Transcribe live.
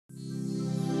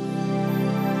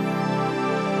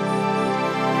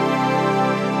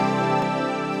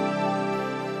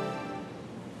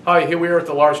Hi, here we are at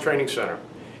the Laars Training Center.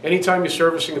 Anytime you're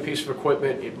servicing a piece of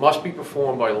equipment, it must be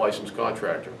performed by a licensed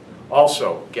contractor.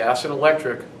 Also, gas and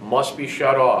electric must be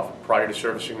shut off prior to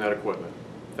servicing that equipment.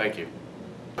 Thank you.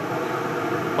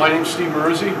 My name is Steve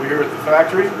Maruzzi. We're here at the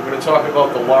factory. We're going to talk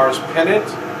about the Laars Pennant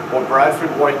or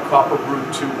Bradford White Copper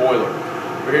Brute 2 boiler.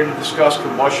 We're here to discuss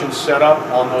combustion setup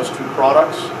on those two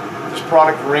products. This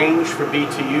product range for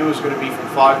BTU is going to be from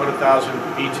 500,000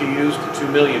 BTUs to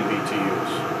 2 million BTUs.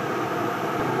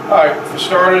 Alright, for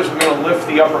starters, we're going to lift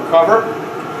the upper cover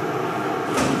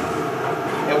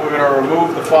and we're going to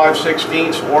remove the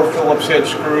 5/16 or Phillips head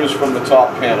screws from the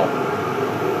top panel.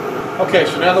 Okay,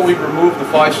 so now that we've removed the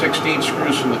 5/16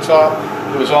 screws from the top,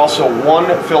 there is also one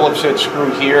Phillips head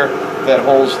screw here that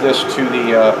holds this to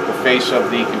the face of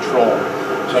the control.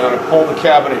 So I'm going to pull the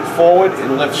cabinet forward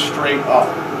and lift straight up.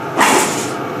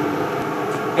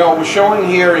 Now what we're showing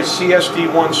here is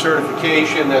CSD1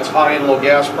 certification. That's high and low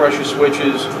gas pressure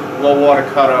switches, low water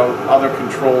cutout, other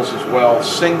controls as well.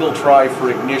 Single try for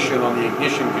ignition on the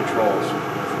ignition controls.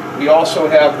 We also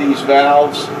have these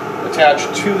valves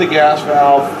attached to the gas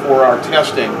valve for our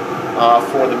testing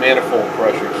for the manifold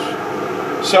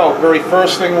pressures. So, very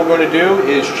first thing we're going to do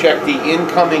is check the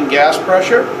incoming gas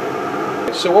pressure.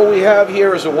 So what we have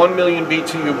here is a 1 million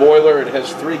BTU boiler. It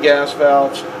has 3 gas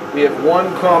valves. We have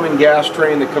one common gas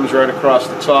drain that comes right across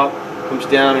the top, comes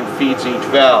down and feeds each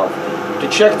valve. To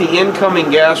check the incoming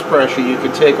gas pressure, you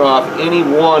can take off any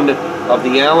one of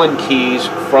the Allen keys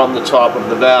from the top of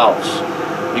the valves.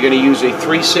 You're going to use a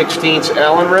 3/16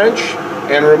 Allen wrench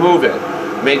and remove it.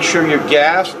 Make sure your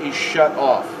gas is shut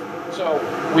off. So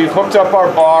we've hooked up our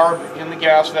barb in the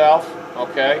gas valve,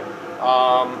 okay?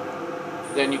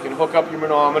 Then you can hook up your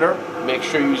manometer. Make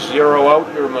sure you zero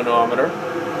out your manometer.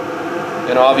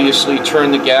 And obviously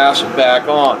turn the gas back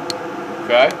on,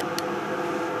 okay?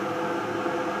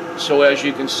 So as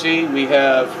you can see, we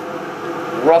have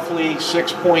roughly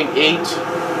 6.8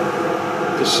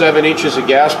 to 7 inches of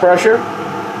gas pressure,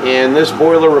 and this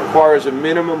boiler requires a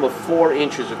minimum of 4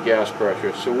 inches of gas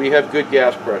pressure, so we have good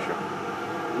gas pressure.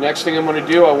 Next thing I'm going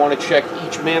to do, I want to check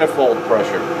each manifold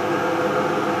pressure.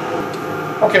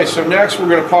 Okay, so next we're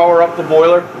going to power up the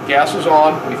boiler. Gas is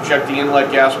on. We've checked the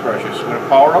inlet gas pressure. So we're going to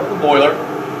power up the boiler.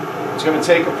 It's going to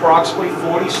take approximately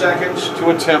 40 seconds to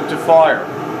attempt to fire.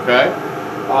 Okay?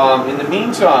 In the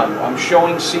meantime, I'm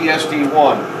showing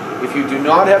CSD1. If you do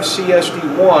not have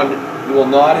CSD1, you will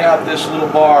not have this little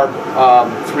barb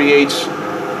 3/8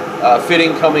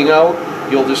 fitting coming out.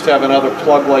 You'll just have another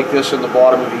plug like this in the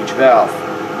bottom of each valve.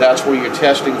 That's where your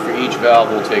testing for each valve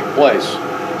will take place.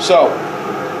 So,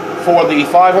 for the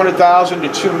 500,000 to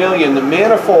 2 million, the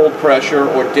manifold pressure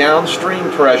or downstream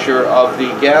pressure of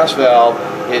the gas valve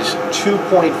is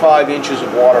 2.5 inches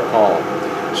of water column.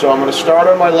 So I'm going to start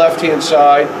on my left-hand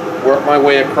side, work my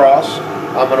way across.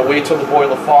 I'm going to wait till the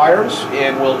boiler fires,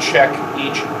 and we'll check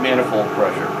each manifold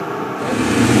pressure.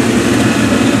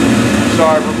 So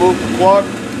I've removed the plug.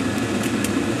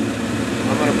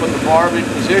 I'm going to put the barb in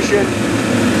position.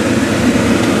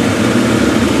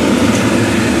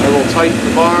 I will tighten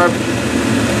the barb.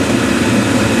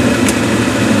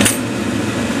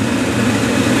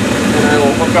 And I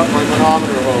will hook up my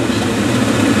manometer hose.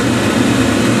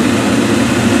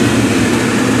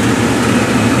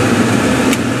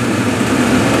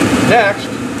 Next,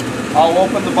 I'll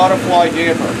open the butterfly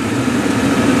damper.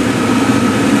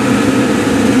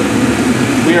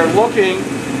 We are looking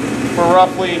for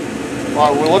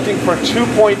we're looking for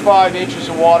 2.5 inches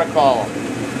of water column.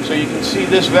 So you can see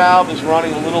this valve is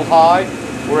running a little high.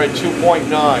 We're at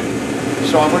 2.9.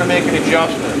 So I'm going to make an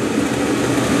adjustment.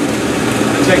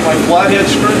 I'm going to take my flathead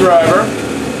screwdriver.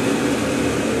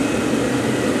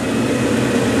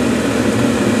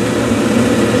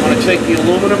 I'm going to take the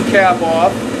aluminum cap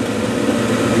off.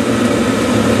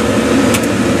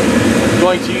 I'm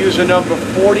going to use a number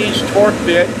 40's torque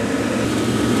bit.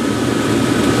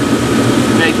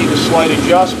 Making a slight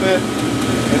adjustment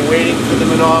and waiting for the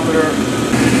manometer.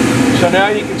 So now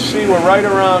you can see we're right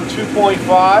around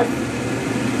 2.5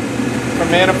 for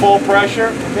manifold pressure.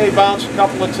 It may bounce a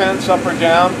couple of tenths up or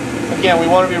down. Again, we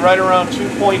want to be right around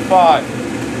 2.5.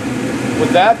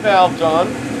 With that valve done,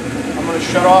 I'm going to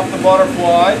shut off the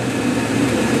butterfly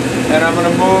and I'm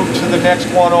going to move to the next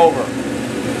one over.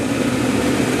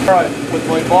 Alright, with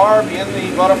my barb in the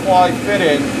butterfly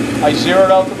fitting, I zeroed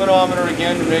out the manometer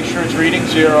again to make sure it's reading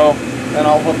 0, and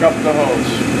I'll hook up the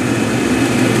hose.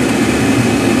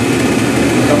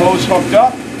 The hose hooked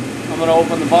up, I'm going to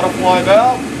open the butterfly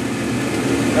valve,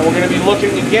 and we're going to be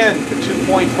looking again for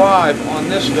 2.5 on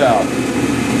this valve.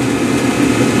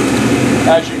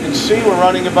 As you can see, we're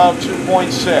running about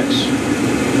 2.6.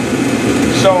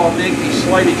 So I'll make a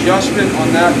slight adjustment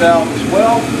on that valve as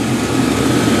well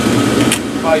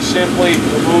by simply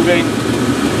removing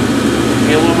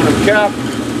the aluminum cap,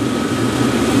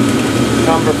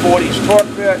 number 40's torque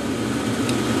bit,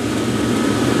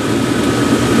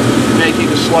 making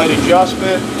a slight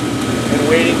adjustment and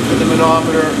waiting for the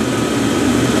manometer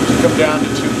to come down to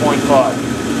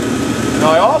 2.5. Now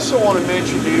I also want to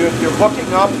mention to you, if you're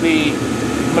hooking up the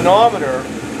manometer,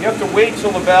 you have to wait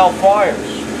till the valve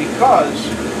fires, because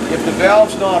if the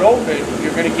valve's not open,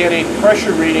 you're going to get a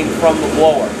pressure reading from the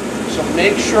blower. So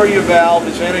make sure your valve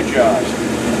is energized.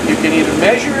 You can either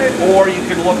measure it or you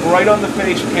can look right on the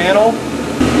face panel.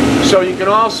 So you can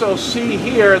also see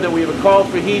here that we have a call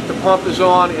for heat, the pump is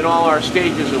on, and all our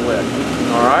stages are lit.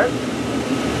 Alright?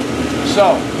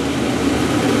 So,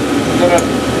 I'm going to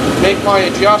make my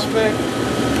adjustment,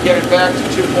 get it back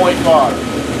to 2.5.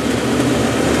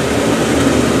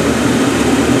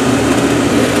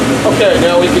 Okay,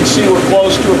 now we can see we're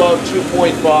close to about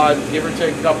 2.5, give or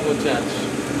take a couple of tenths.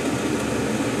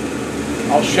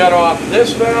 I'll shut off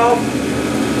this valve,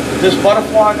 this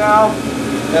butterfly valve,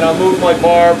 and I'll move my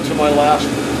barb to my last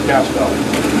gas valve.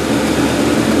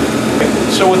 Okay.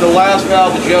 So with the last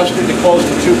valve adjusted to close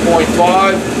to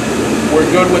 2.5, we're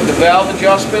good with the valve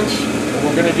adjustments.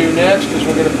 What we're going to do next is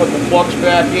we're going to put the plugs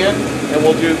back in, and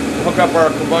we'll hook up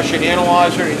our combustion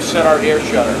analyzer and set our air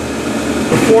shutter.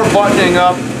 Before buttoning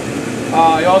up,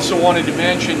 I also wanted to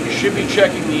mention you should be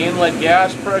checking the inlet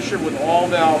gas pressure with all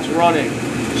valves running.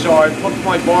 So I've hooked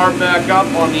my barb back up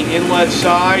on the inlet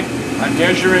side. I'm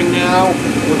measuring now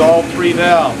with all three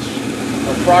valves.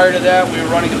 Prior to that, we were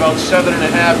running about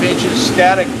 7.5 inches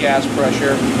static gas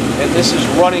pressure, and this is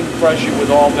running pressure with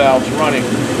all valves running.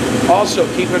 Also,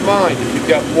 keep in mind, if you've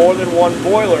got more than one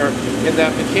boiler in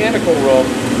that mechanical room,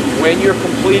 when you're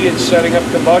completed setting up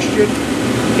combustion,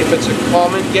 if it's a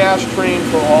common gas train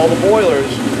for all the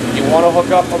boilers, you want to hook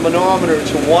up a manometer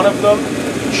to one of them.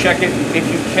 Check it if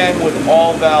you can with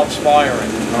all valves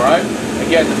firing. All right.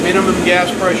 Again, the minimum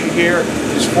gas pressure here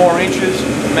is 4 inches.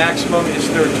 The maximum is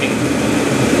 13.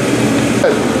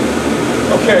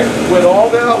 Okay. With all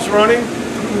valves running,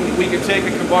 we can take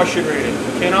a combustion reading.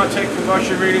 We cannot take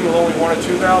combustion reading with only 1 or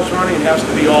 2 valves running. It has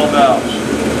to be all valves.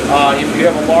 If you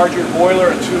have a larger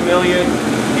boiler, a 2 million,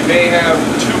 you may have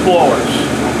 2 blowers.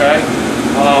 Okay.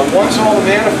 Once all the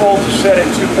manifolds are set at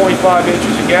 2.5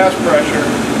 inches of gas pressure,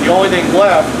 the only thing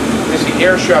left is the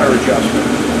air shutter adjustment.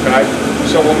 Okay.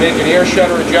 So we'll make an air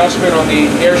shutter adjustment on the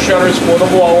air shutters for the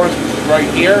blowers, which is right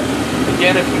here.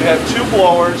 Again, if you have 2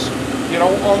 blowers, you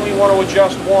don't only want to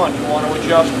adjust one, you want to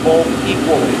adjust both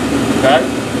equally. Okay.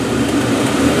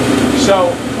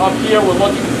 So up here we're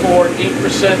looking for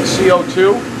 8%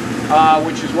 CO2,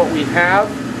 which is what we have.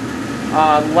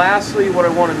 Lastly, what I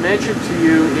want to mention to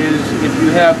you is if you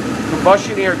have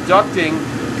combustion air ducting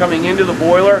coming into the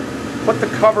boiler, put the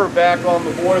cover back on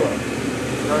the boiler.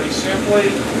 Very simply,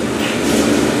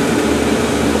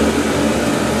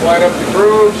 slide up the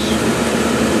grooves,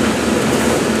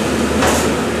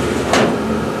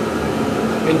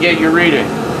 and get your reading.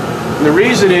 And the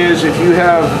reason is if you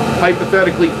have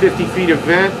hypothetically 50 feet of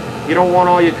vent, you don't want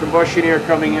all your combustion air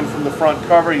coming in from the front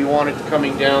cover, you want it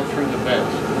coming down through the vent.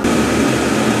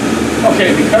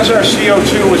 Okay, because our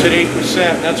CO2 was at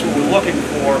 8%, that's what we're looking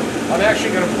for, I'm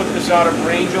actually going to put this out of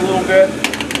range a little bit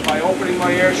by opening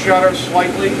my air shutter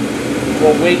slightly.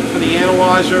 We'll wait for the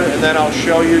analyzer, and then I'll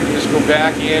show you. Just go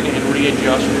back in and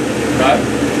readjust it. Okay?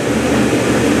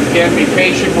 Again, be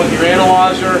patient with your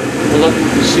analyzer. We're looking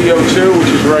for CO2, which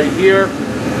is right here.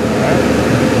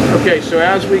 Okay, so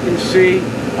as we can see,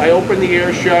 I opened the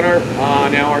air shutter.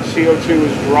 Now our CO2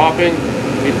 is dropping.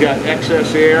 We've got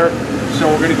excess air. So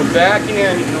we're going to go back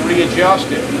in and readjust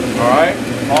it. Alright?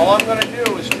 All I'm going to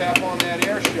do is tap on that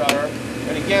air shutter.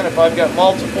 And again, if I've got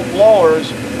multiple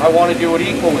blowers, I want to do it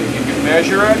equally. You can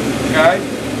measure it, okay?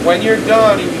 When you're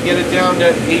done and you get it down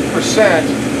to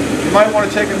 8%, you might want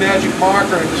to take a magic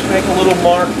marker and just make a little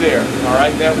mark there.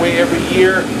 Alright? That way every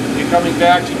year you're coming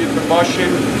back to do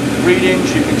combustion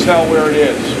readings, you can tell where it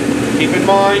is. Keep in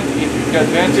mind, if you've got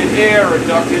vented air or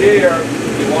ducted air,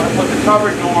 you want to put the cover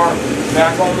door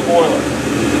back on the boiler.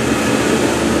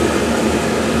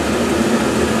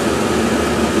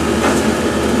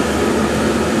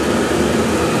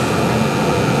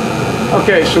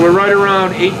 Okay, so we're right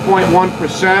around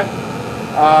 8.1%.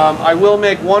 I will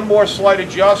make one more slight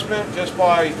adjustment just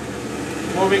by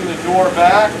moving the door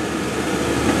back,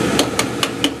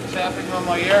 tapping on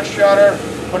my air shutter,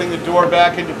 putting the door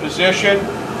back into position.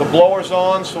 The blower's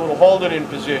on, so it'll hold it in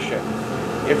position.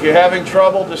 If you're having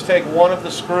trouble, just take one of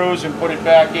the screws and put it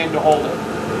back in to hold it.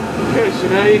 Okay, so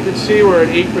now you can see we're at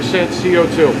 8%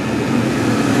 CO2.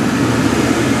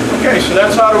 Okay, so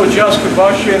that's how to adjust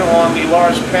combustion on the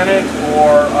Laars Pennant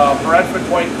or Bradford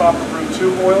White Copper Brew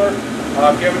 2 boiler.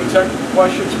 If you have any technical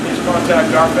questions, please contact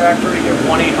our factory at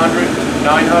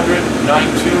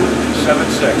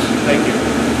 1-800-900-9276. Thank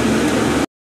you.